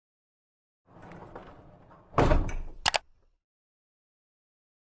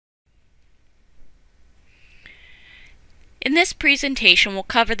In this presentation, we'll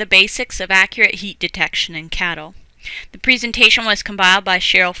cover the basics of accurate heat detection in cattle. The presentation was compiled by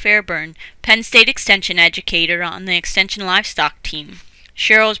Cheryl Fairburn, Penn State Extension educator on the Extension Livestock team.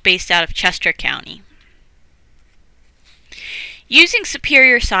 Cheryl is based out of Chester County. Using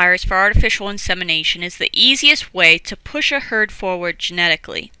superior sires for artificial insemination is the easiest way to push a herd forward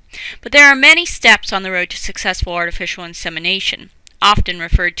genetically. But there are many steps on the road to successful artificial insemination, often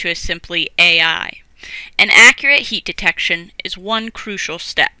referred to as simply AI. And accurate heat detection is one crucial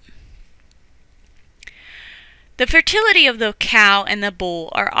step. The fertility of the cow and the bull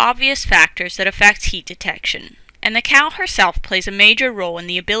are obvious factors that affect heat detection, and the cow herself plays a major role in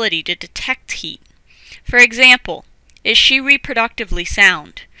the ability to detect heat. For example, is she reproductively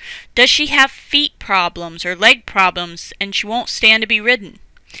sound? Does she have feet problems or leg problems and she won't stand to be ridden?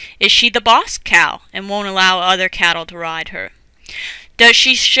 Is she the boss cow and won't allow other cattle to ride her? Does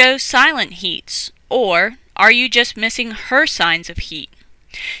she show silent heats, or are you just missing her signs of heat?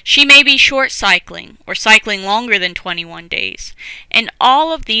 She may be short cycling or cycling longer than 21 days, and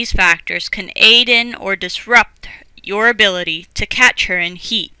all of these factors can aid in or disrupt your ability to catch her in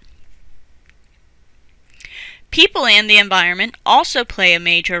heat. People and the environment also play a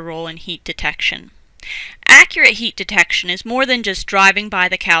major role in heat detection. Accurate heat detection is more than just driving by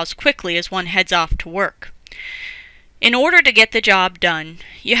the cows quickly as one heads off to work. In order to get the job done,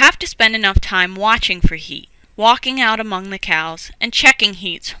 you have to spend enough time watching for heat, walking out among the cows, and checking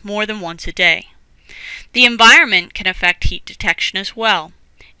heats more than once a day. The environment can affect heat detection as well.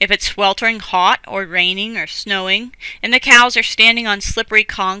 If it's sweltering hot or raining or snowing, and the cows are standing on slippery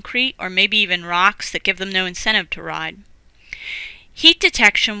concrete or maybe even rocks that give them no incentive to ride. Heat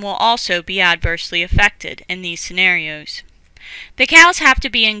detection will also be adversely affected in these scenarios. The cows have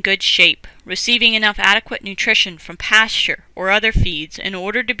to be in good shape, receiving enough adequate nutrition from pasture or other feeds in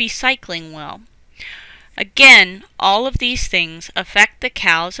order to be cycling well. Again, all of these things affect the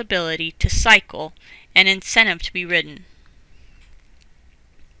cow's ability to cycle and incentive to be ridden.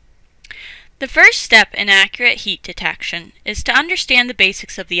 The first step in accurate heat detection is to understand the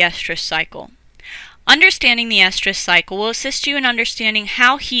basics of the estrus cycle. Understanding the estrus cycle will assist you in understanding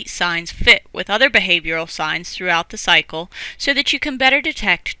how heat signs fit with other behavioral signs throughout the cycle so that you can better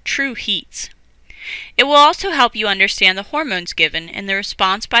detect true heats. It will also help you understand the hormones given and the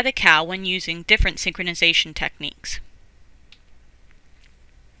response by the cow when using different synchronization techniques.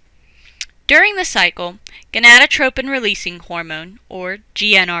 During the cycle, gonadotropin-releasing hormone, or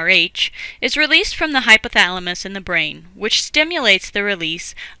GnRH, is released from the hypothalamus in the brain, which stimulates the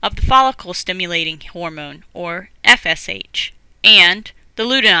release of the follicle-stimulating hormone, or FSH, and the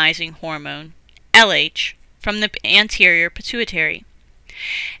luteinizing hormone, LH, from the anterior pituitary.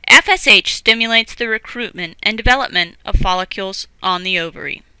 FSH stimulates the recruitment and development of follicles on the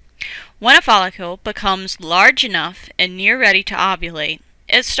ovary. When a follicle becomes large enough and near ready to ovulate,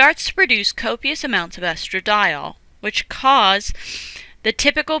 it starts to produce copious amounts of estradiol, which cause the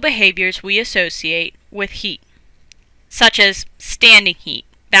typical behaviors we associate with heat, such as standing heat,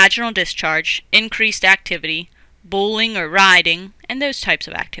 vaginal discharge, increased activity, bulling or riding, and those types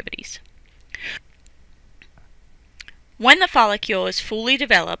of activities. When the follicle is fully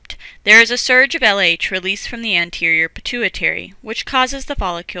developed, there is a surge of LH released from the anterior pituitary, which causes the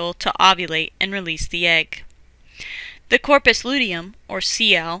follicle to ovulate and release the egg. The corpus luteum, or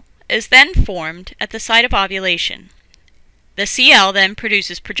CL, is then formed at the site of ovulation. The CL then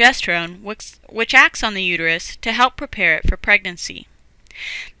produces progesterone, which acts on the uterus to help prepare it for pregnancy.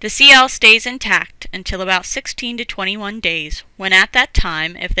 The CL stays intact until about 16 to 21 days, when at that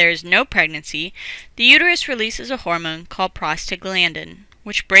time, if there is no pregnancy, the uterus releases a hormone called prostaglandin,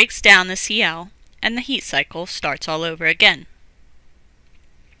 which breaks down the CL, and the heat cycle starts all over again.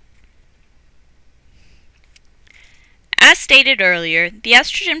 As stated earlier, the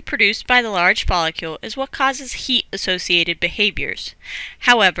estrogen produced by the large follicle is what causes heat-associated behaviors.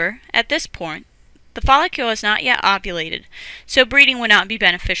 However, at this point, the follicle is not yet ovulated, so breeding would not be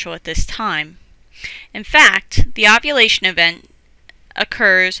beneficial at this time. In fact, the ovulation event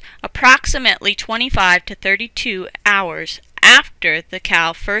occurs approximately 25 to 32 hours after the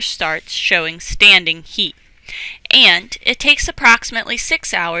cow first starts showing standing heat. And it takes approximately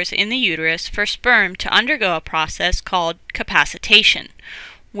 6 hours in the uterus for sperm to undergo a process called capacitation,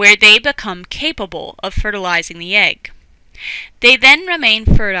 where they become capable of fertilizing the egg. They then remain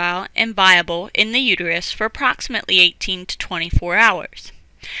fertile and viable in the uterus for approximately 18 to 24 hours.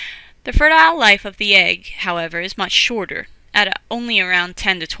 The fertile life of the egg, however, is much shorter, at only around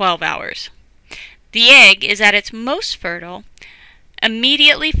 10 to 12 hours. The egg is at its most fertile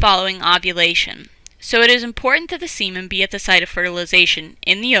immediately following ovulation, so it is important that the semen be at the site of fertilization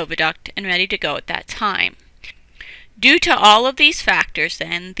in the oviduct and ready to go at that time. Due to all of these factors,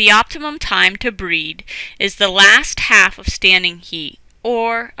 then, the optimum time to breed is the last half of standing heat,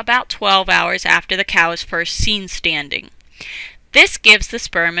 or about 12 hours after the cow is first seen standing. This gives the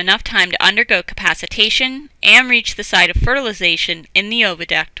sperm enough time to undergo capacitation and reach the site of fertilization in the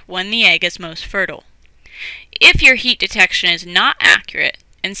oviduct when the egg is most fertile. If your heat detection is not accurate,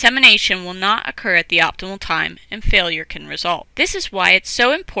 insemination will not occur at the optimal time and failure can result. This is why it's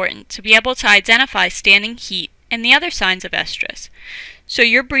so important to be able to identify standing heat and the other signs of estrus, so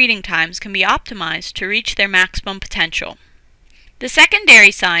your breeding times can be optimized to reach their maximum potential. The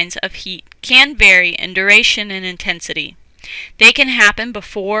secondary signs of heat can vary in duration and intensity. They can happen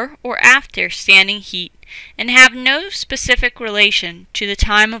before or after standing heat and have no specific relation to the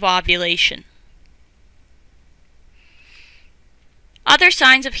time of ovulation. Other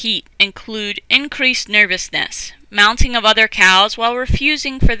signs of heat include increased nervousness, mounting of other cows while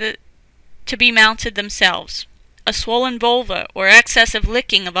refusing to be mounted themselves, a swollen vulva, or excessive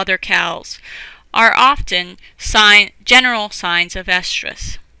licking of other cows are often general signs of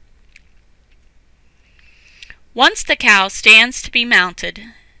estrus. Once the cow stands to be mounted,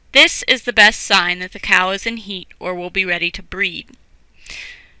 this is the best sign that the cow is in heat or will be ready to breed.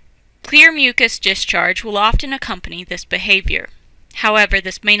 Clear mucus discharge will often accompany this behavior. However,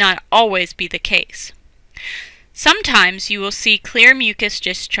 this may not always be the case. Sometimes you will see clear mucus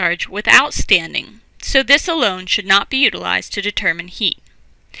discharge without standing, so this alone should not be utilized to determine heat.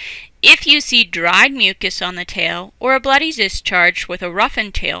 If you see dried mucus on the tail or a bloody discharge with a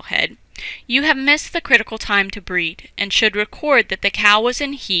roughened tail head, you have missed the critical time to breed and should record that the cow was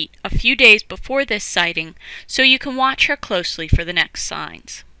in heat a few days before this sighting so you can watch her closely for the next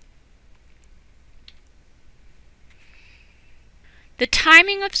signs. The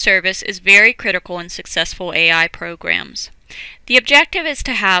timing of service is very critical in successful AI programs. The objective is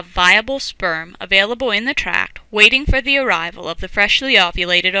to have viable sperm available in the tract waiting for the arrival of the freshly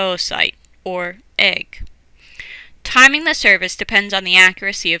ovulated oocyte, or egg. Timing the service depends on the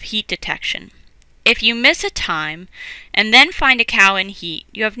accuracy of heat detection. If you miss a time and then find a cow in heat,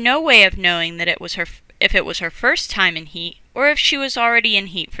 you have no way of knowing that if it was her first time in heat or if she was already in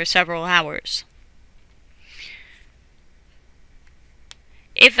heat for several hours.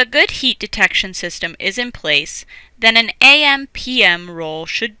 If a good heat detection system is in place, then an AM/PM rule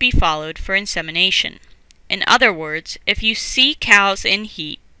should be followed for insemination. In other words, if you see cows in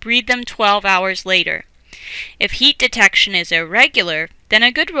heat, breed them 12 hours later. If heat detection is irregular, then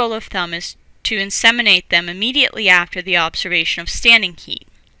a good rule of thumb is to inseminate them immediately after the observation of standing heat.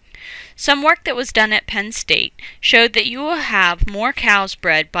 Some work that was done at Penn State showed that you will have more cows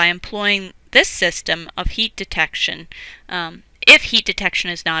bred by employing this system of heat detection if heat detection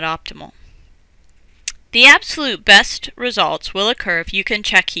is not optimal. The absolute best results will occur if you can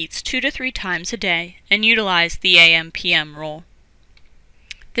check heats 2 to 3 times a day and utilize the AM/PM rule.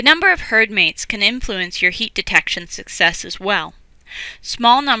 The number of herd mates can influence your heat detection success as well.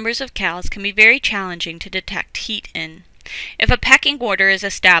 Small numbers of cows can be very challenging to detect heat in. If a pecking order is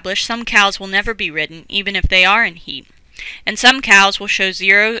established, some cows will never be ridden, even if they are in heat, and some cows will show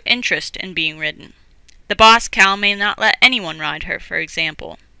zero interest in being ridden. The boss cow may not let anyone ride her, for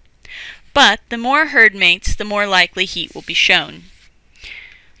example. But the more herd mates, the more likely heat will be shown.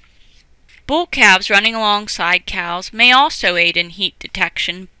 Bull calves running alongside cows may also aid in heat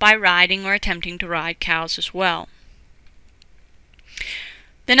detection by riding or attempting to ride cows as well.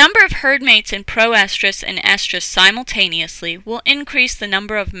 The number of herd mates in proestrus and estrus simultaneously will increase the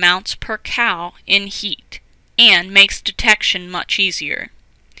number of mounts per cow in heat and makes detection much easier.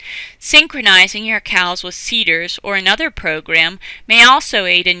 Synchronizing your cows with seeders or another program may also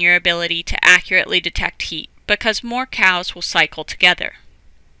aid in your ability to accurately detect heat because more cows will cycle together.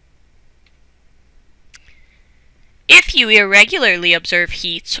 If you irregularly observe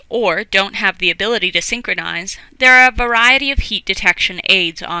heats or don't have the ability to synchronize, there are a variety of heat detection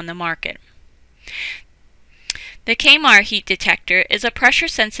aids on the market. The KMAR heat detector is a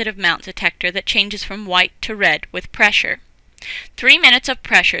pressure-sensitive mount detector that changes from white to red with pressure. 3 minutes of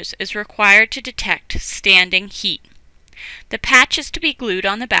pressures is required to detect standing heat. The patch is to be glued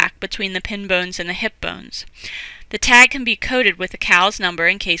on the back between the pin bones and the hip bones. The tag can be coded with the cow's number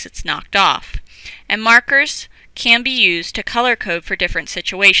in case it's knocked off, and markers can be used to color code for different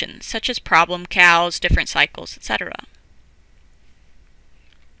situations, such as problem cows, different cycles, etc.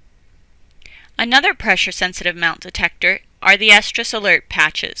 Another pressure-sensitive mount detector are the estrus alert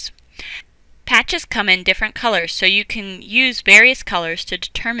patches. Patches come in different colors, so you can use various colors to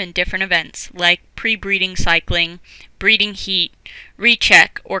determine different events, like pre-breeding cycling, breeding heat,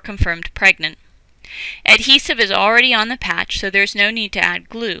 recheck, or confirmed pregnant. Adhesive is already on the patch, so there's no need to add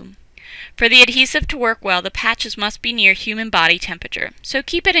glue. For the adhesive to work well, the patches must be near human body temperature, so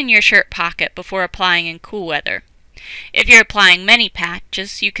keep it in your shirt pocket before applying in cool weather. If you're applying many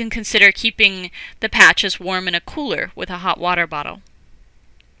patches, you can consider keeping the patches warm in a cooler with a hot water bottle.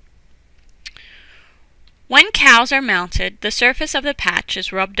 When cows are mounted, the surface of the patch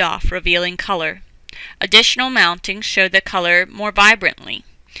is rubbed off, revealing color. Additional mountings show the color more vibrantly,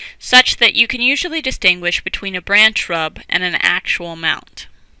 such that you can usually distinguish between a branch rub and an actual mount.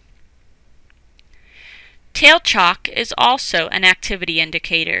 Tail chalk is also an activity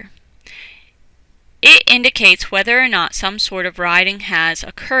indicator. It indicates whether or not some sort of riding has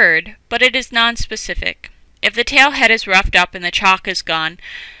occurred, but it is nonspecific. If the tail head is roughed up and the chalk is gone,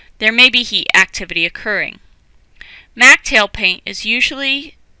 there may be heat activity occurring. MAC tail paint is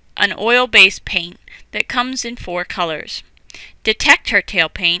usually an oil-based paint that comes in 4 colors. Detector tail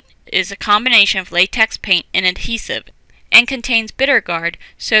paint is a combination of latex paint and adhesive and contains bitter guard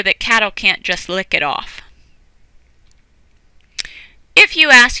so that cattle can't just lick it off. If you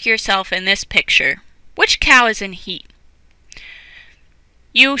ask yourself in this picture, which cow is in heat?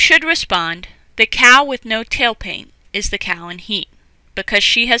 You should respond, the cow with no tail paint is the cow in heat, because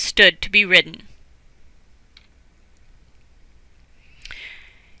she has stood to be ridden.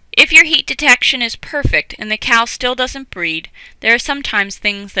 If your heat detection is perfect and the cow still doesn't breed, there are sometimes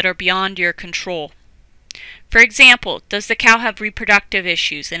things that are beyond your control. For example, does the cow have reproductive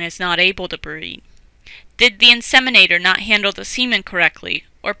issues and is not able to breed? Did the inseminator not handle the semen correctly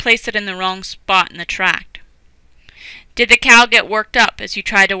or place it in the wrong spot in the tract? Did the cow get worked up as you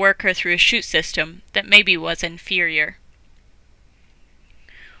tried to work her through a chute system that maybe was inferior?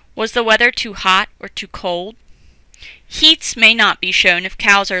 Was the weather too hot or too cold? Heats may not be shown if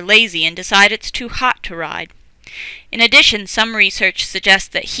cows are lazy and decide it's too hot to ride. In addition, some research suggests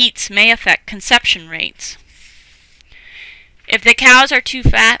that heats may affect conception rates. If the cows are too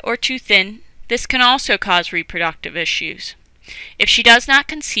fat or too thin, this can also cause reproductive issues. If she does not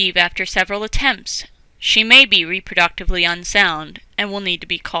conceive after several attempts, she may be reproductively unsound and will need to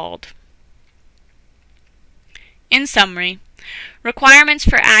be called. In summary, requirements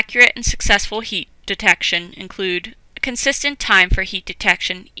for accurate and successful heat detection include a consistent time for heat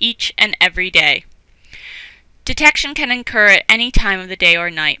detection each and every day. Detection can occur at any time of the day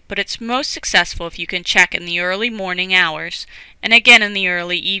or night, but it's most successful if you can check in the early morning hours and again in the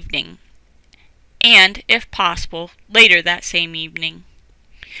early evening, and, if possible, later that same evening.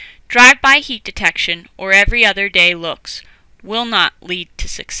 Drive-by heat detection or every other day looks will not lead to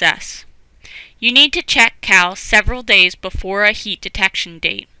success. You need to check cows several days before a heat detection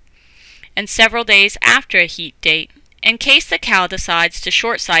date and several days after a heat date in case the cow decides to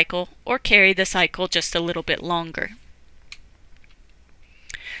short cycle or carry the cycle just a little bit longer.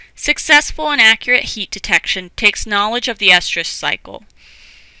 Successful and accurate heat detection takes knowledge of the estrus cycle,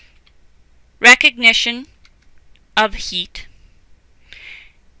 recognition of heat,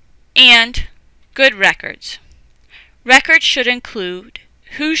 and good records. Records should include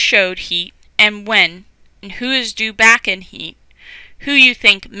who showed heat and when, and who is due back in heat, who you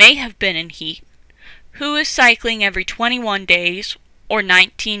think may have been in heat, who is cycling every 21 days, or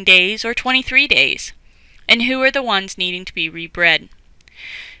 19 days, or 23 days, and who are the ones needing to be rebred.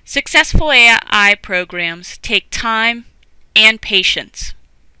 Successful AI programs take time and patience.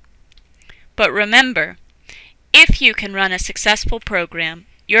 But remember, if you can run a successful program,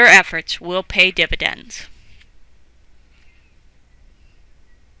 your efforts will pay dividends.